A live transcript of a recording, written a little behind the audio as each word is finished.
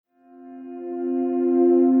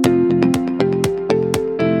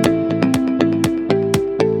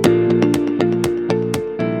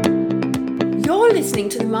listening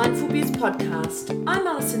to the Mindful Biz podcast. I'm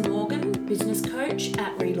Alison Morgan, business coach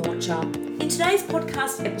at Relauncher. In today's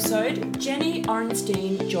podcast episode, Jenny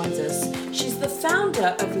Orenstein joins us. She's the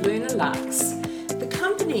founder of Lunar Lux. The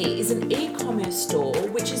company is an e-commerce store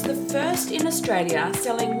which is the first in Australia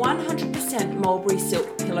selling 100% mulberry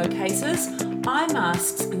silk pillowcases, eye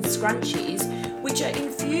masks and scrunchies which are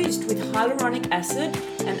infused with hyaluronic acid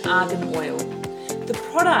and argan oil. The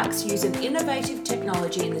products use an innovative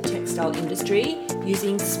technology in the textile industry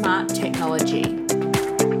using smart technology.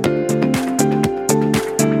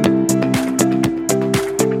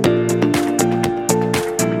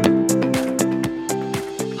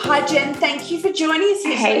 Hi Jen, thank you for joining us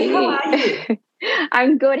here. Hey. How are you?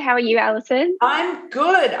 I'm good. How are you, Alison? I'm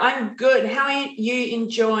good. How are you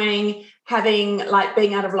enjoying being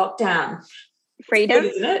out of lockdown? Freedom.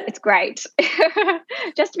 It's good, isn't it? It's great.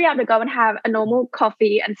 Just to be able to go and have a normal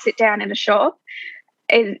coffee and sit down in a shop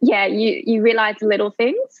you realise little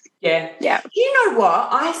things. Yeah. You know what?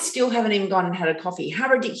 I still haven't even gone and had a coffee. How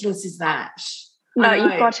ridiculous is that? No,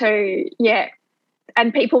 you've got to,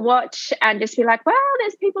 and people watch and just be like, wow,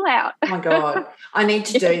 there's people out. Oh my God. I need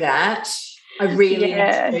to do that. I really need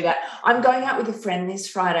to do that. I'm going out with a friend this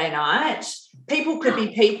Friday night. People could be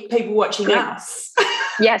people watching us.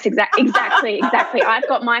 Yes, exactly. I've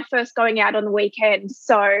got my first going out on the weekend,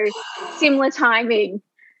 so similar timing.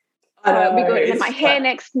 We got my hair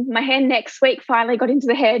next week. Finally got into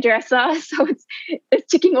the hairdresser, so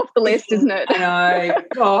it's ticking off the list, isn't it? I know.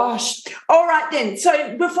 Gosh. All right then.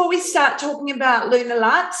 So before we start talking about Lunar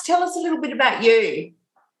Lux, tell us a little bit about you.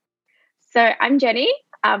 So I'm Jenny,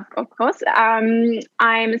 of course. I'm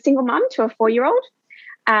a single mum to a 4-year-old.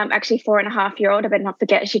 Actually 4.5-year-old. I better not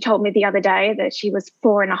forget. She told me the other day that she was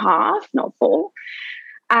 4.5, not 4.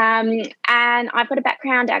 And I've got a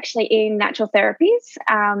background actually in natural therapies,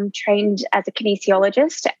 trained as a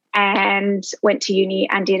kinesiologist and went to uni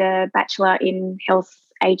and did a bachelor in health,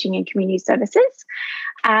 ageing and community services.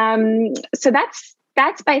 So that's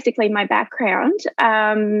basically my background.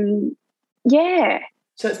 So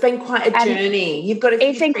it's been quite a journey. You've got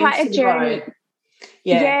it's been quite a journey.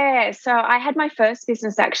 Yeah. So I had my first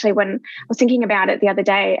business actually when I was thinking about it the other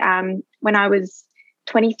day, when I was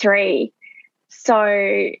 23.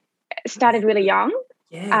 So started really young.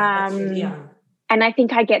 Yeah, that's really young. And I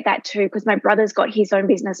think I get that too because my brother's got his own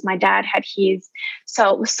business. My dad had his.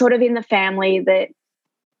 So it was sort of in the family that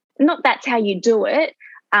not that's how you do it,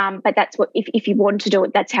 but that's what if you want to do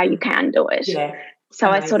it, that's how you can do it. Yeah. So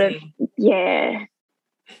amazing. I sort of,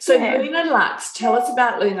 So Lunar Lux, tell us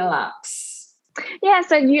about Lunar Lux. Yeah,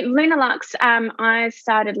 so Lunar Lux, I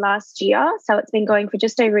started last year, so it's been going for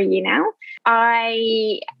just over a year now.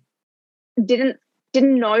 I didn't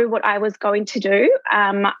know what I was going to do.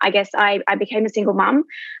 I guess I became a single mum.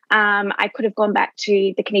 I could have gone back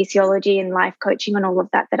to the kinesiology and life coaching and all of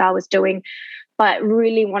that I was doing, but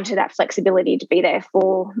really wanted that flexibility to be there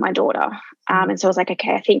for my daughter. And so I was like,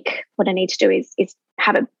 okay, I think what I need to do is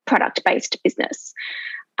have a product-based business.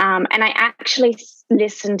 And I actually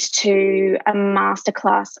listened to a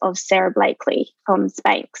masterclass of Sarah Blakely from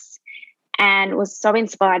Spanx and was so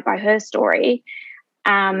inspired by her story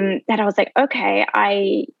that I was like, okay,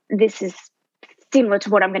 this is similar to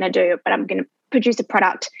what I'm going to do, but I'm going to produce a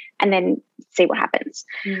product and then see what happens.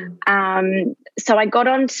 So I got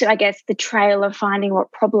onto, I guess, the trail of finding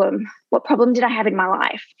what problem did I have in my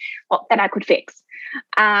life that I could fix.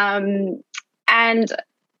 And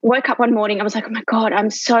woke up one morning, I was like, oh my God, I'm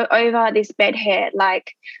so over this bed hair.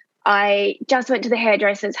 Like I just went to the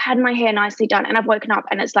hairdressers, had my hair nicely done, and I've woken up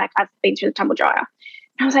and it's like I've been through the tumble dryer.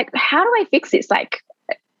 And I was like, how do I fix this? Like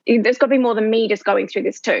there's got to be more than me just going through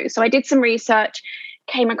this too. So I did some research,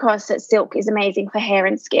 came across that silk is amazing for hair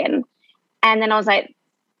and skin. And then I was like,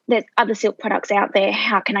 there's other silk products out there.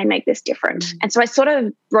 How can I make this different? And so I sort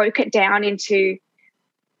of broke it down into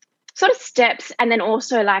sort of steps. And then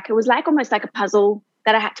also it was almost like a puzzle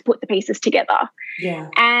that I had to put the pieces together. Yeah.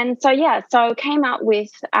 And so I came out with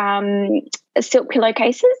silk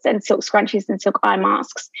pillowcases and silk scrunchies and silk eye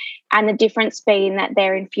masks, and the difference being that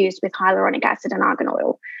they're infused with hyaluronic acid and argan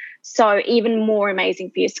oil. So even more amazing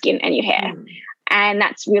for your skin and your hair. And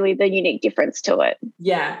that's really the unique difference to it.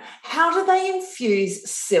 Yeah. How do they infuse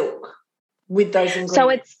silk with those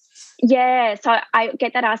ingredients? So I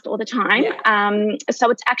get that asked all the time. Yeah. So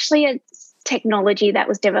it's actually a technology that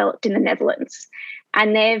was developed in the Netherlands.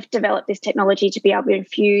 And they've developed this technology to be able to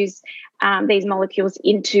infuse these molecules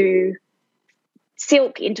into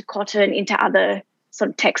silk, into cotton, into other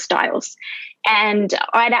sort of textiles. And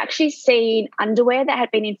I'd actually seen underwear that had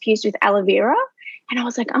been infused with aloe vera. And I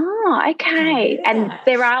was like, oh, okay. Yeah. And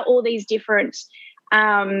there are all these different,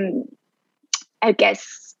 I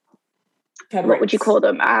guess, what would you call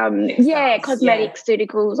them?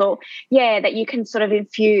 Cosmeceuticals or that you can sort of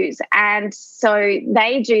infuse. And so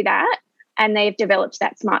they do that, and they've developed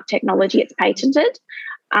that smart technology. It's patented.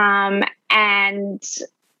 And then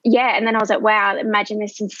I was like, wow, imagine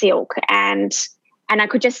this in silk. And I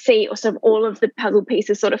could just see sort of all of the puzzle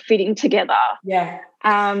pieces sort of fitting together. Yeah.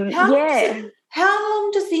 How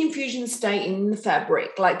long does the infusion stay in the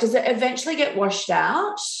fabric? Like, does it eventually get washed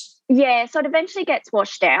out? Yeah, so it eventually gets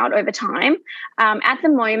washed out over time. At the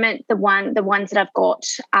moment, the ones that I've got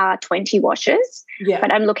are 20 washes,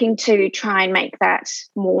 but I'm looking to try and make that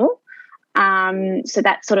more. So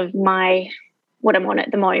that's sort of what I'm on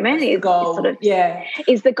at the moment. That's the goal.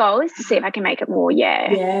 Is the goal is to see if I can make it more.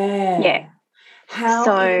 Yeah.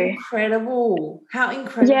 How incredible.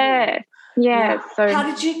 Yeah. So how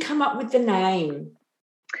did you come up with the name?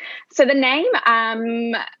 So the name,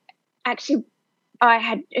 actually, I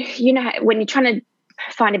had, when you're trying to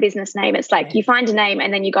find a business name, it's like you find a name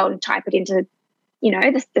and then you go and type it into,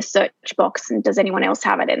 the search box, and does anyone else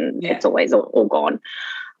have it? And it's always all gone.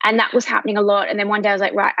 And that was happening a lot. And then one day I was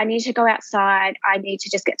like, right, I need to go outside. I need to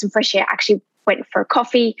just get some fresh air. I actually went for a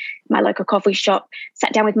coffee, my local coffee shop,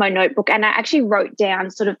 sat down with my notebook, and I actually wrote down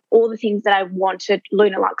sort of all the things that I wanted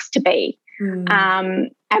Luna Luxe to be,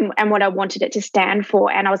 and what I wanted it to stand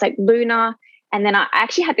for. And I was like, Luna. And then I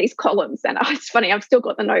actually had these columns, and it's funny, I've still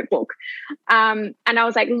got the notebook. And I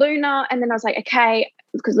was like, Luna. And then I was like, okay,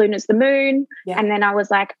 because Luna's the moon. Yeah. And then I was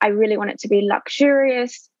like, I really want it to be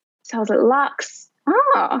luxurious. So I was like, Luxe.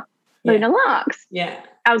 Luna Luxe. Yeah.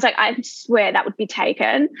 I was like, I swear that would be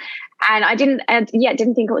taken. And I didn't think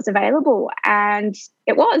it was available. And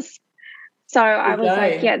it was. So I was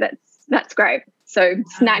like, yeah, that's great. So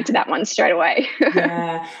snagged that one straight away.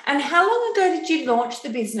 Yeah. And how long ago did you launch the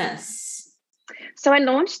business? So I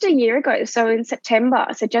launched a year ago, so in September,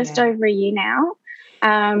 so just over a year now.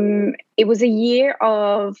 It was a year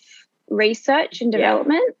of research and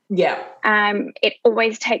development. Yeah. It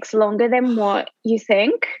always takes longer than what you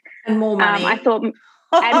think. And more money. I thought, and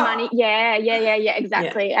money. Yeah,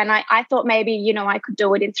 exactly. Yeah. And I thought maybe, I could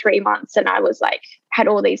do it in 3 months, and I was like, had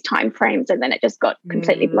all these time frames, and then it just got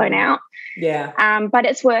completely blown out. Yeah. But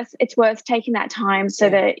it's worth taking that time so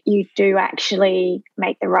that you do actually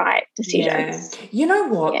make the right decisions. Yeah. You know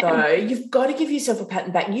what though? You've got to give yourself a pat on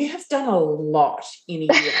the back. You have done a lot in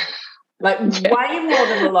a year. Like way more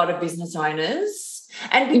than a lot of business owners.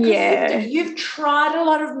 And because you've tried a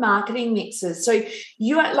lot of marketing mixes. So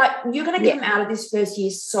you're going to come out of this first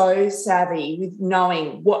year so savvy with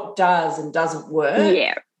knowing what does and doesn't work.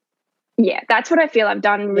 Yeah, that's what I feel I've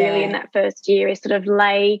done really in that first year, is sort of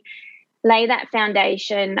lay that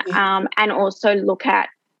foundation, and also look at,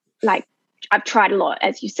 like, I've tried a lot,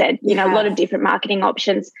 as you said, a lot of different marketing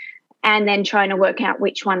options, and then trying to work out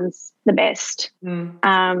which one's the best. You've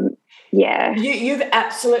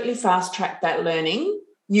absolutely fast-tracked that learning.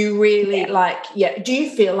 You really do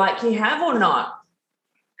you feel like you have or not?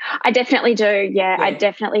 I definitely do, I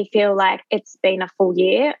definitely feel like it's been a full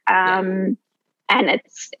year. And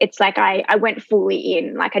it's like I went fully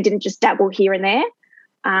in, like I didn't just dabble here and there.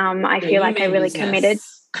 I feel like I really committed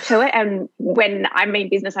to it. And when I mean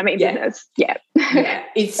business, I mean business. Yeah.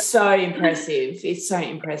 It's so impressive.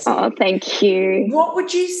 Oh, thank you. What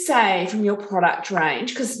would you say from your product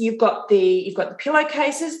range? Because you've got the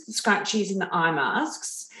pillowcases, the scrunchies, and the eye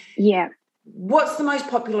masks. Yeah. What's the most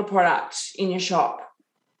popular product in your shop?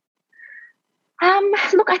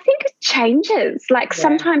 Look, I think it changes. Like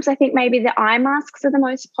sometimes I think maybe the eye masks are the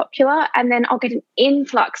most popular, and then I'll get an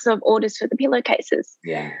influx of orders for the pillowcases.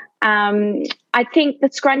 Yeah. I think the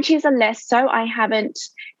scrunchies are less so. I haven't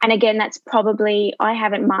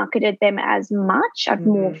marketed them as much. I've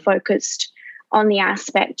more focused on the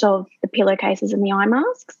aspect of the pillowcases and the eye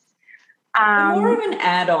masks. More of an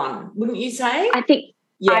add-on, wouldn't you say? I think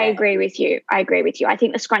I agree with you. I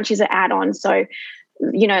think the scrunchies are add-on. So,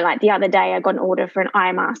 like the other day I got an order for an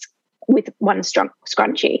eye mask with one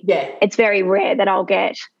scrunchie. Yeah. It's very rare that I'll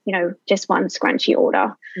get, just one scrunchie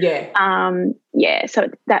order. Yeah. So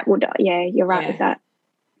that would, you're right with that.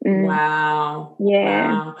 Wow.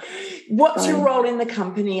 Yeah. Wow. What's your role in the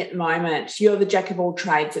company at the moment? You're the jack of all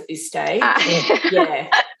trades at this stage.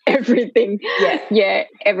 Everything. Yeah,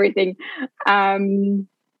 everything.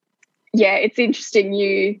 It's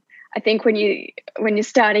interesting. I think when you're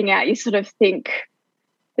starting out, you sort of think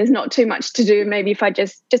there's not too much to do. Maybe if I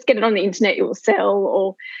just get it on the internet, it will sell,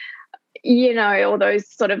 or all those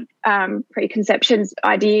sort of preconceptions,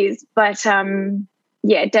 ideas. But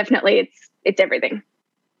definitely it's everything.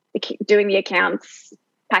 Doing the accounts,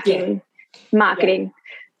 packing, marketing,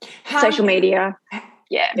 social media.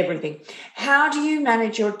 Everything. How do you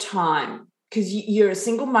manage your time? because you're a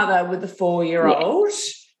single mother with a 4-year-old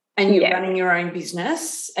and you're running your own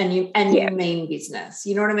business and you mean business.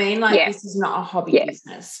 You know what I mean? Like this is not a hobby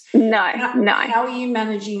business. No. How are you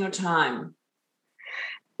managing your time?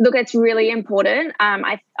 Look, it's really important.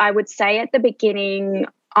 I would say at the beginning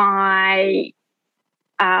I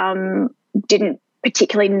didn't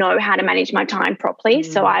particularly know how to manage my time properly.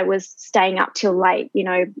 So I was staying up till late,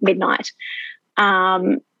 midnight,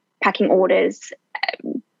 packing orders,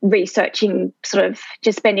 researching, sort of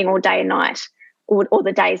just spending all day and night, or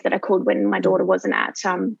the days that I could when my daughter wasn't at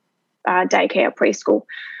daycare or preschool,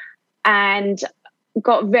 and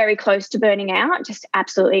got very close to burning out, just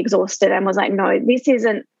absolutely exhausted, and was like, no, this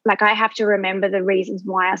isn't, like, I have to remember the reasons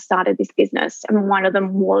why I started this business. And one of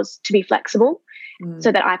them was to be flexible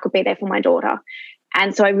so that I could be there for my daughter.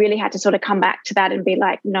 And so I really had to sort of come back to that and be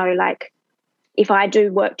like, no, like, if I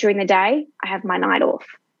do work during the day, I have my night off.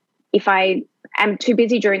 If I am too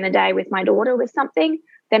busy during the day with my daughter with something,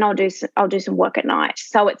 then I'll do some work at night.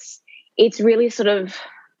 So it's really sort of,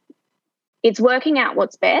 it's working out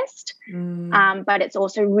what's best, but it's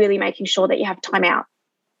also really making sure that you have time out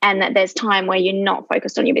and that there's time where you're not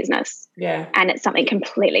focused on your business. Yeah. And it's something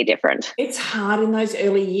completely different. It's hard in those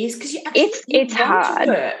early years because it's hard.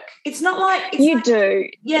 To work. It's not like you do.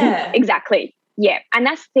 Yeah. Exactly. Yeah. And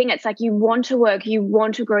that's the thing. It's like you want to work, you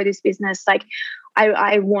want to grow this business. Like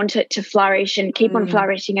I want it to flourish and keep on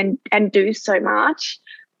flourishing and do so much.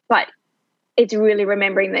 But it's really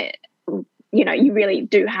remembering that, you really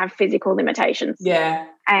do have physical limitations. Yeah.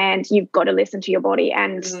 And you've got to listen to your body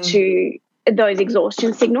and to those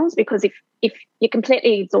exhaustion signals, because if you're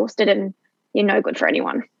completely exhausted and you're no good for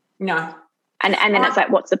anyone. No. And then it's like,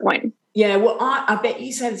 what's the point? Yeah, well, I bet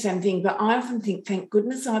you say the same thing, but I often think, thank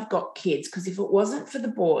goodness I've got kids, because if it wasn't for the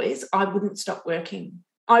boys, I wouldn't stop working.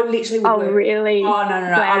 I literally would work. Really? Oh, no.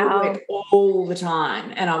 Wow. I would work all the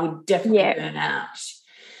time and I would definitely burn out.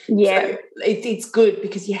 Yeah. So it's good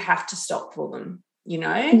because you have to stop for them,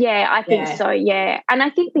 Yeah, I think so, yeah. And I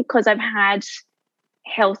think because I've had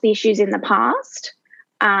health issues in the past,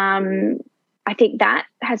 I think that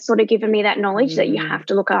has sort of given me that knowledge that you have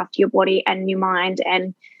to look after your body and your mind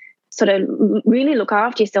and sort of really look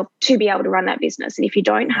after yourself to be able to run that business. And if you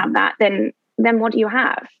don't have that, then what do you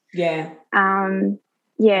have? Yeah.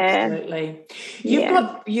 Yeah. Absolutely. You've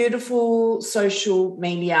got beautiful social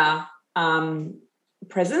media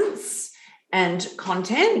presence and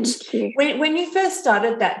content. When you first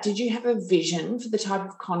started that, did you have a vision for the type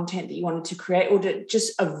of content that you wanted to create, or did it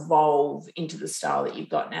just evolve into the style that you've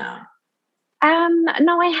got now?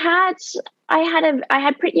 No, I had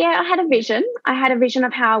a vision. I had a vision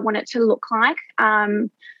of how I want it to look like.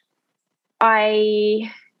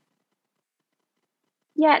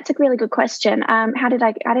 It's a really good question.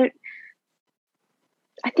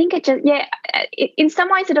 I think it just, in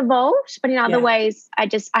some ways it evolved, but in other ways I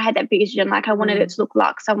had that vision. Like I wanted it to look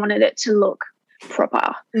luxe. I wanted it to look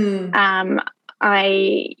proper. When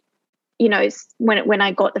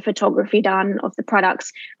I got the photography done of the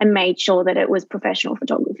products, I made sure that it was professional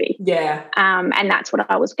photography. Yeah. And that's what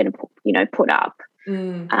I was going to put up.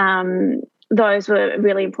 Those were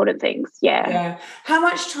really important things. Yeah. Yeah. How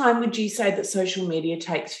much time would you say that social media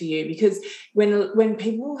takes for you? Because when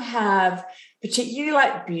people have particularly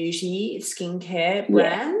like beauty, skincare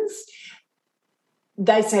brands,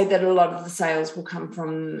 they say that a lot of the sales will come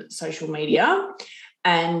from social media.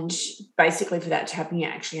 And basically for that to happen, you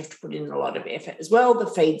actually have to put in a lot of effort as well. The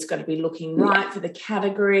feed's got to be looking right for the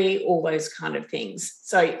category, all those kind of things.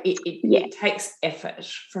 So it takes effort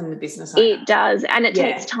from the business owner. It does, and it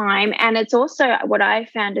takes time. And it's also what I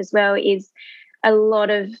found as well is a lot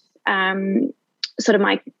of sort of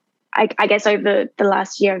I guess over the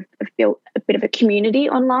last year I've built a bit of a community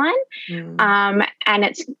online, and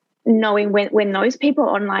it's knowing when those people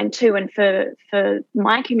are online too. And for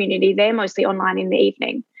my community, they're mostly online in the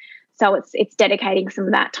evening, so it's dedicating some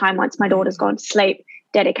of that time once my daughter's gone to sleep,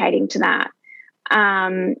 dedicating to that,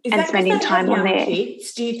 and spending time on there.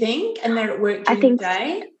 Kids, do you think? And they're at work during the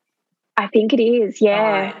day? I think it is,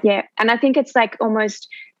 yeah. And I think it's like almost,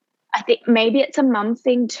 I think maybe it's a mum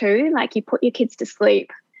thing too. Like you put your kids to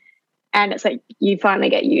sleep, and it's like you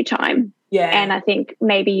finally get you time. Yeah. And I think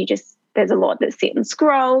maybe there's a lot that sit and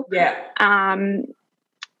scroll. Yeah.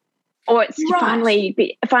 Or it's to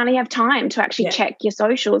finally have time to actually check your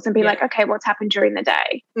socials and be like, okay, what's happened during the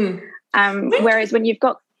day? Whereas when you've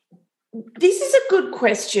got... This is a good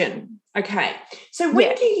question. Okay. So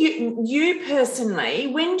when do you personally,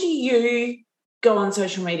 when do you go on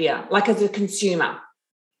social media, like as a consumer?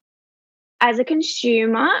 As a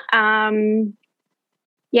consumer,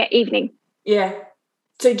 evening. Yeah.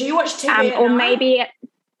 So do you watch TV or maybe...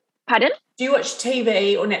 Pardon? Do you watch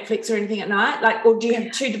TV or Netflix or anything at night? Like, or do you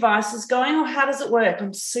have 2 devices going, or how does it work?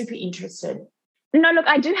 I'm super interested. No, look,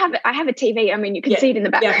 I have a TV. I mean, you can see it in the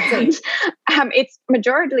background. Yeah, I can see. It's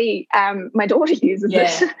majority my daughter uses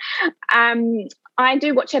it. I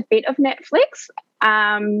do watch a bit of Netflix.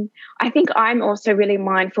 I think I'm also really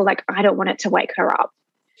mindful, like I don't want it to wake her up.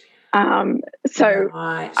 I'm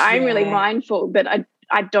really mindful that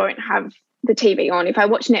I don't have the TV on. If I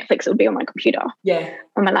watch Netflix, it'll be on my computer. Yeah.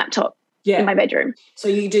 On my laptop. Yeah. In my bedroom. So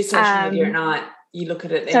you do social media at night. You look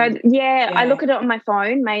at it then. So I look at it on my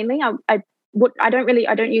phone mainly. I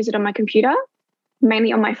don't use it on my computer,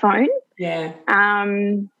 mainly on my phone. Yeah.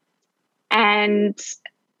 And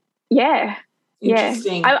yeah.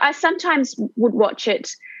 Interesting. I sometimes would watch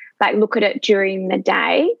it, like look at it during the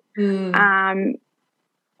day.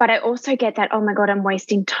 But I also get that, oh my God, I'm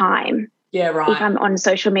wasting time. Yeah, right. If I'm on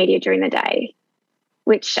social media during the day,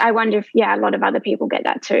 which I wonder if, a lot of other people get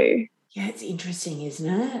that too. Yeah, it's interesting, isn't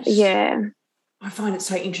it? Yeah. I find it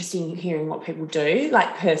so interesting hearing what people do,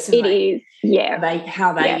 like personally. It is, yeah.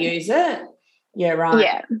 How they use it. Yeah, right.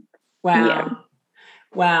 Yeah. Wow. Yeah.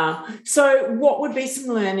 Wow. So what would be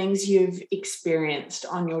some learnings you've experienced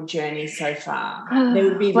on your journey so far? There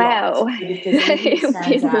would be lots. But if there's anything that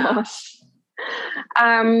stands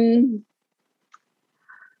out.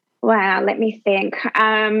 Wow, let me think.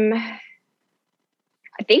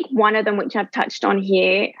 I think one of them, which I've touched on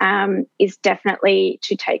here, is definitely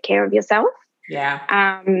to take care of yourself.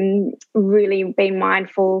 Yeah. Really be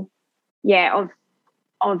mindful,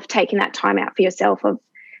 of taking that time out for yourself, of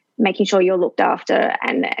making sure you're looked after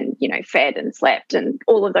and fed and slept and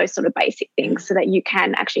all of those sort of basic things so that you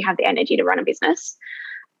can actually have the energy to run a business.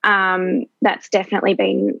 That's definitely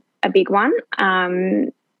been a big one.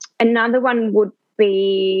 Another one would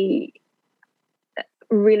be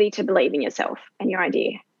really to believe in yourself and your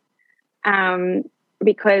idea.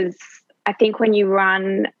 Because I think when you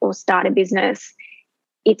run or start a business,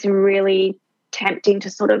 it's really tempting to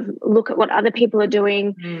sort of look at what other people are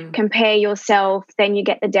doing, compare yourself, then you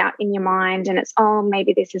get the doubt in your mind and it's, oh,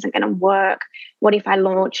 maybe this isn't going to work. What if I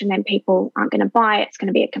launch and then people aren't going to buy it? It's going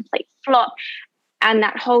to be a complete flop. And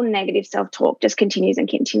that whole negative self-talk just continues and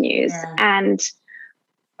continues. Yeah. And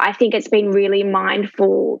I think it's been really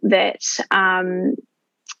mindful that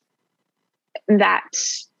that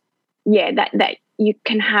you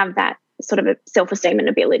can have that sort of a self-esteem and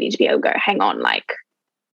ability to be able to go, hang on, like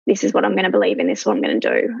this is what I'm going to believe in, this is what I'm going to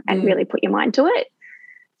do, and really put your mind to it.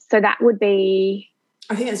 So that would be,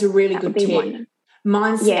 I think that's a really good tip. One.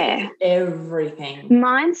 Mindset is everything.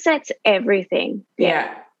 Mindset's everything.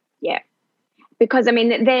 Yeah. Because I mean,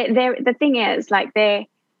 the thing is, like there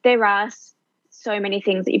are so many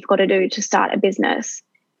things that you've got to do to start a business.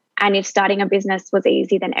 And if starting a business was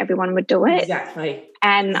easy, then everyone would do it. Exactly.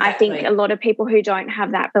 And I think a lot of people who don't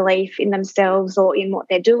have that belief in themselves or in what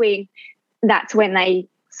they're doing, that's when they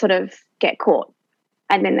sort of get caught.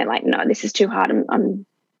 And then they're like, no, this is too hard.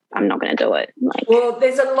 I'm not going to do it. Like, well,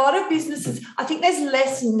 there's a lot of businesses. I think there's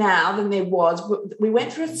less now than there was. We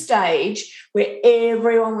went through a stage where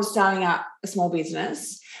everyone was starting up a small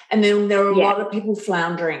business, and then there were a lot of people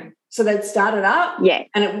floundering. So they'd started up,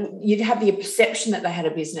 and you'd have the perception that they had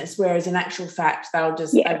a business, whereas in actual fact they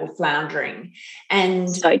were floundering. And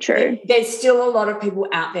so true. There's still a lot of people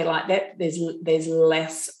out there like that. There's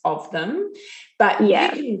less of them, but you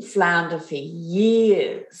can flounder for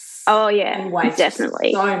years. Oh yeah, and waste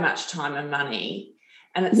definitely so much time and money.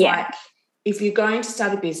 And it's like, if you're going to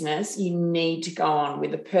start a business, you need to go on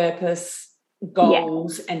with a purpose,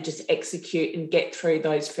 goals, and just execute and get through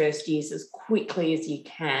those first years as quickly as you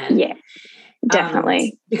can. Yeah,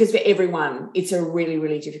 definitely. Because for everyone, it's a really,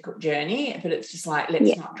 really difficult journey, but it's just like,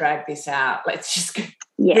 let's not drag this out. Let's just go.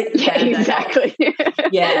 Exactly.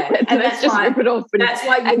 Let's just rip it off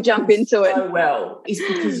and jump into it. So well is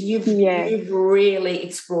because you've really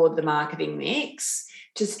explored the marketing mix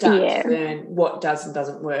to start to learn what does and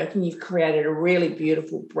doesn't work, and you've created a really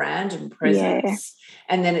beautiful brand and presence.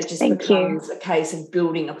 And then it just becomes a case of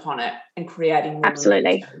building upon it and creating more.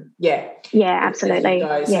 Absolutely. Absolutely.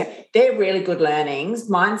 So they're really good learnings.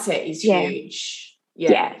 Mindset is huge.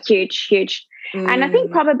 Huge. And I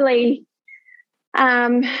think probably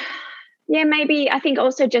maybe I think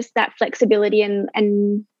also just that flexibility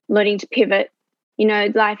and learning to pivot. You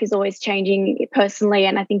know, life is always changing personally,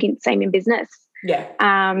 and I think it's same in business.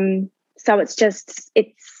 So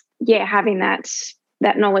it's having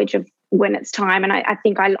that knowledge of when it's time. And I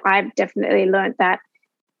think I've definitely learned that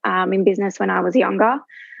in business when I was younger.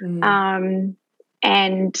 And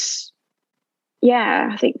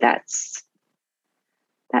I think that's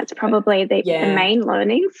probably the main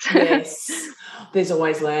learnings. Yes, there's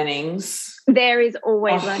always learnings. There is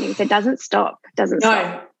always learning. So it doesn't stop.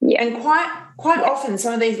 Stop. Yeah. And quite often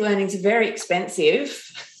some of these learnings are very expensive.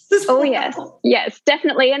 Oh, yes,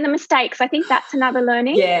 definitely. And the mistakes, I think that's another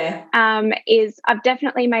learning. Yeah. Is I've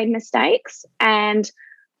definitely made mistakes, and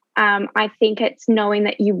I think it's knowing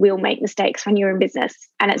that you will make mistakes when you're in business,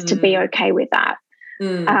 and it's to be okay with that.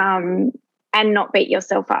 And not beat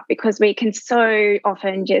yourself up, because we can so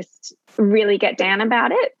often just really get down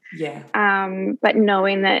about it. Yeah. But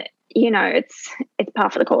knowing that, it's par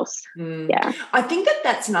for the course. Yeah. I think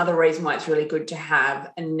that's another reason why it's really good to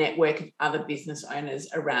have a network of other business owners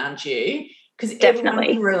around you, because everyone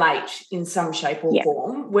can relate in some shape or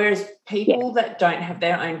form, whereas people that don't have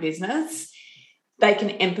their own business, they can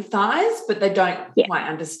empathise, but they don't quite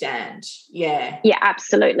understand. Yeah. Yeah,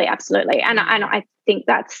 absolutely. And I think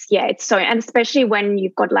that's, it's so, and especially when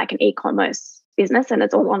you've got like an e-commerce business and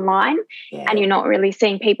it's all online and you're not really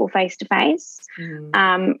seeing people face to face,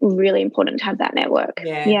 really important to have that network.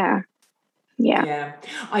 Yeah.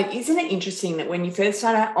 Isn't it interesting that when you first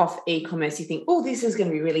start out off e-commerce, you think, oh, this is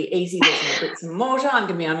going to be really easy. There's no bricks and mortar. I'm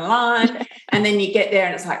going to be online. And then you get there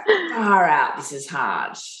and it's like, far out, this is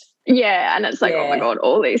hard. Yeah, and it's like, oh my God,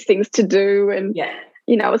 all these things to do, and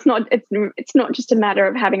it's not just a matter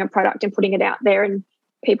of having a product and putting it out there and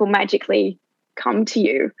people magically come to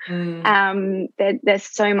you. There's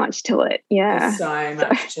so much to it. Yeah, there's so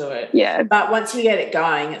much to it. Yeah, but once you get it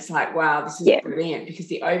going, it's like, wow, this is brilliant, because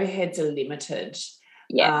the overheads are limited.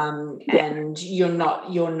 And you're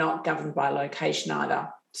not governed by location either.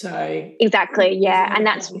 So exactly, and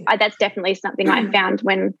that's definitely something I found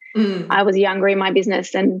when I was younger in my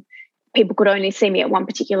business, and people could only see me at one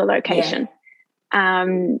particular location.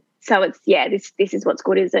 So it's this is what's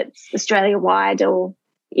good, is it's Australia wide or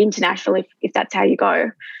international, if that's how you go.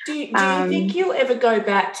 Do you think you'll ever go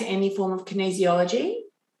back to any form of kinesiology?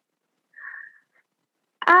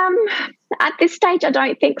 At this stage, I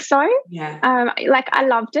don't think so. I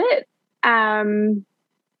loved it.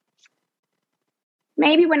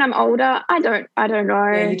 Maybe when I'm older, I don't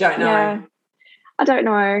know. Yeah, you don't know. Yeah, I don't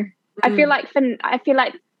know. I feel like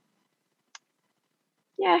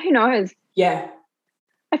who knows? Yeah.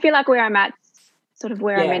 I feel like where I'm at, sort of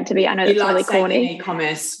where I'm meant to be. I know that's really corny.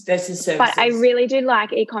 E-commerce versus services. But I really do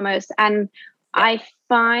like e-commerce, and I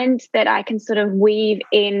find that I can sort of weave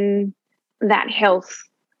in that health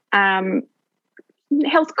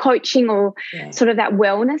coaching or sort of that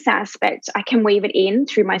wellness aspect. I can weave it in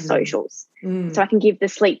through my socials. So I can give the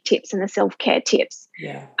sleep tips and the self-care tips.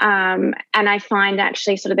 And I find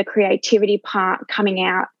actually sort of the creativity part coming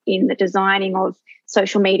out in the designing of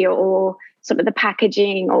social media, or sort of the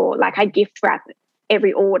packaging, or like I gift wrap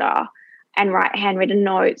every order and write handwritten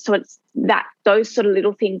notes. So it's those sort of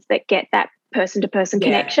little things that get that person-to-person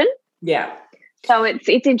connection. Yeah. So it's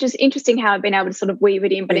interesting how I've been able to sort of weave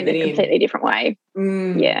it in, but in a completely different way.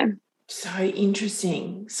 Yeah. So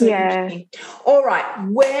interesting. Interesting. All right.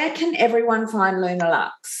 Where can everyone find Luna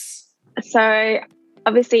Lux? So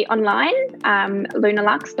obviously online,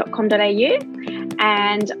 lunalux.com.au,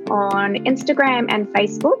 and on Instagram and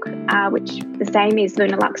Facebook, which the same is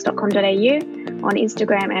lunalux.com.au on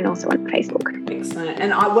Instagram and also on Facebook. Excellent.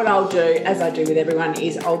 And what I'll do, as I do with everyone,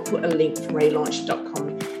 is I'll put a link from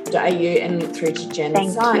relaunch.com.au and link through to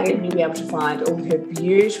Jen's site, and you'll be able to find all her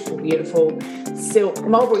beautiful, beautiful silk,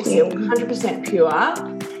 mulberry silk, 100% pure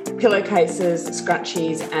pillowcases,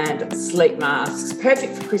 scrunchies and sleep masks.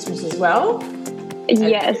 Perfect for Christmas as well.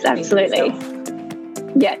 Yes, absolutely.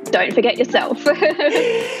 Yeah, don't forget yourself.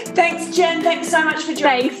 Thanks, Jen. Thanks so much for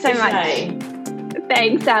joining us today. Thanks so much.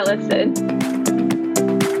 Thanks, Alison.